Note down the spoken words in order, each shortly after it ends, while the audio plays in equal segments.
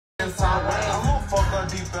I'ma fuck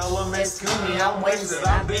up deep elements, excuse me, I'm wasted.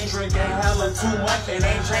 I've been drinking hella too much, it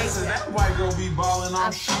ain't chasing. That white girl be ballin',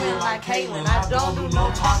 I'm shooting like Caitlyn. I don't do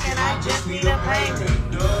no talking, I just need a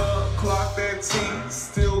payment. Duh, clock that T,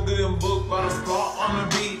 still getting booked by the spot on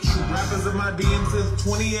the beach. Rappers in my DM since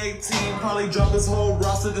 2018, probably drop this whole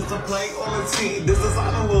roster just to play on the team. This is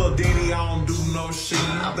on a little ditty, I don't do no shit.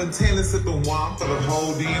 I've been tending sipping wine for the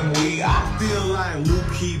whole damn week. I feel like Luke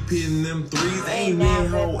keep hitting them threes. Ain't man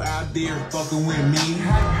hoe out there fucking with me.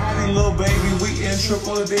 Howdy little baby, we in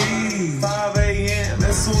Triple D. 5 a.m.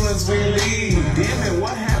 as soon as we leave. Damn it,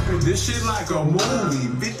 what happened? This shit like a movie.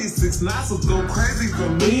 56 nights will go crazy for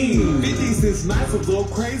me. 56 nights will go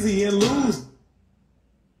crazy and lose.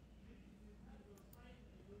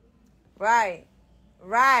 Right.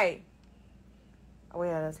 Right. Oh, we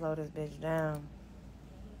gotta slow this bitch down.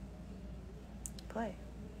 Play.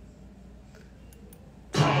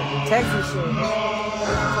 Texas shit.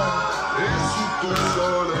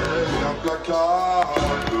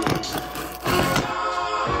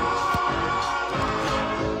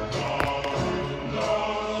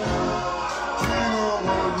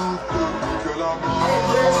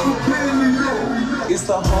 It's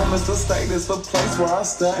the home, it's the state, it's the place where I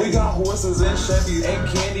stay. We got horses and Chevys and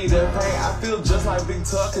candy to pay. I feel just like Big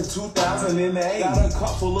Tuck in 2008. Got a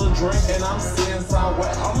cup full of drink and I'm sitting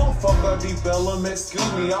sideways. I'ma fuck up deep elements,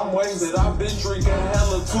 excuse me, I'm wasted. I've been drinking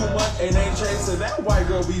hella too much and ain't chasing. That white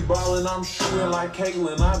girl be ballin', I'm shooting like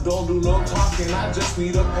Caitlyn. I don't do no talking, I just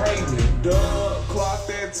need a payment. Duh, clock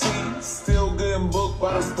that T, still getting booked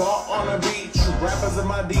by the spot on the beach. Rappers in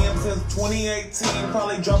my DM since 2018,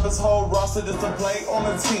 probably drop this whole roster just to play on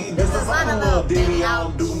the team. This is on a little ditty, I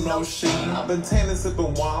don't do no shit. I've been tending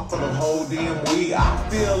sipping wine for the whole damn week. I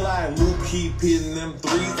feel like Luke keep hitting them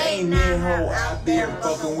threes. Ain't man hoe out there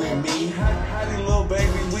fucking with me. Howdy little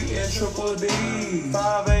baby, we in Triple D.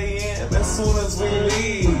 5 a.m. as soon as we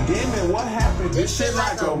leave. Damn it, what happened? This shit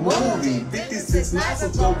like a movie. 56 nights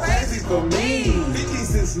will go crazy for me.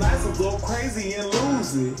 56 nights will go crazy and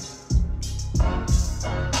lose it.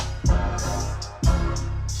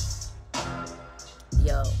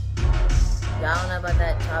 Yo, y'all don't know about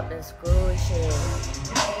that chop and screw shit.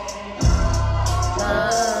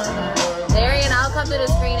 Darian, I'll come to the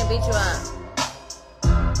screen and beat you up.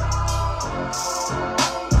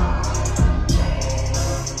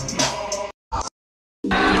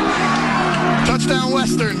 Touchdown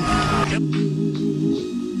Western.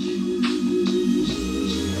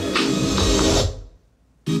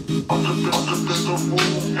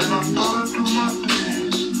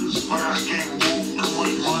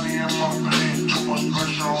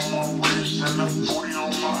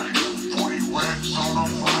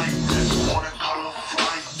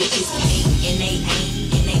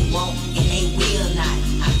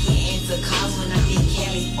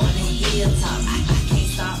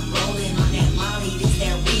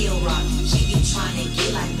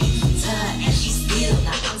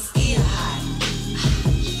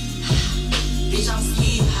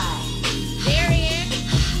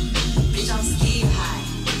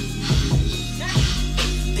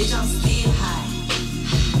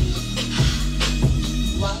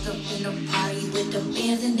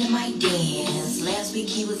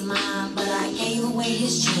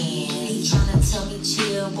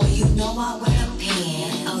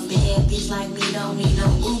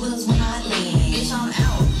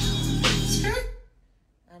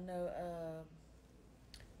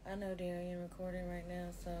 I know Darian recording right now,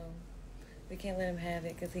 so we can't let him have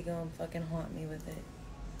it because he gonna fucking haunt me with it.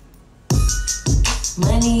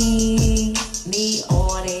 Money, me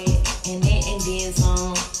all that, and then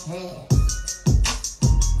some.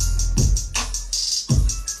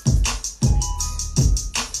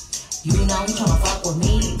 You know you tryna fuck with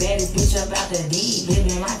me, baddest bitch up out the deep,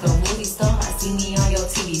 living like a movie star. I see me on your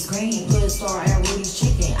TV screen, put a star at Rudy's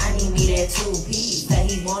Chicken. I need me that 2-piece. Say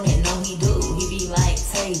he want it, no he do. He be like,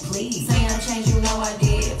 say please. Say I'm changed, you know I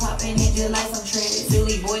did. Popping it just like some tricks.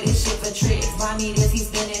 Silly boy, this shit for tricks. Buy me this, he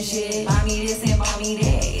spinning shit. Buy me this and buy me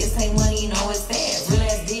that. It say money, know it's fast. Real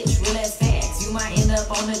ass bitch, real ass facts. You might end up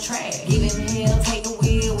on the track. Give him hell, take the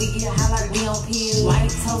wheel. We get high like we on pills. White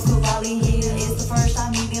toast, Cavalli Hill. It's the first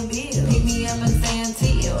time he been billed. Pick me up and stay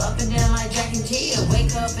until. Up and down like Jack and Jill.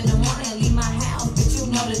 Wake up in the morning, leave my house. But you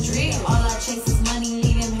know the drill. All I chase is money,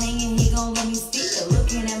 leave him hanging. He gon' let me steal.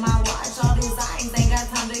 Looking at my watch, all his eyes ain't got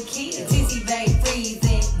time to kill. TC bag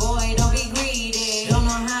freezing. Boy, don't be greedy. Don't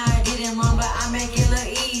know how I did it, mom, but I make it look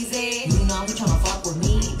easy. You know you tryna fuck with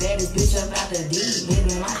me. Baddest bitch up out the deep.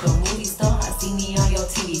 Living like a movie star. I see me on your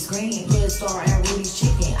TV screen. Put a star at Rudy's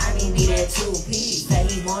Chicken. I need me that 2-piece. Say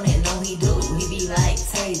he want it, no he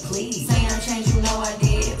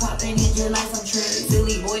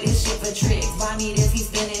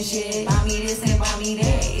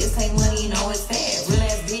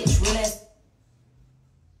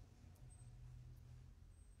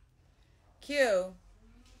Q.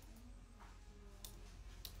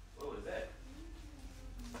 What was that?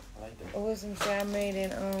 I like that. It was some shit I made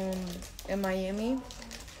in Miami.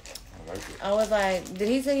 I like it. I was like, did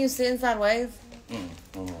he send you Sitting Sideways?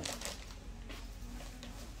 Mm-hmm.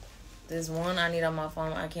 There's one I need on my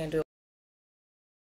phone. I can't do it.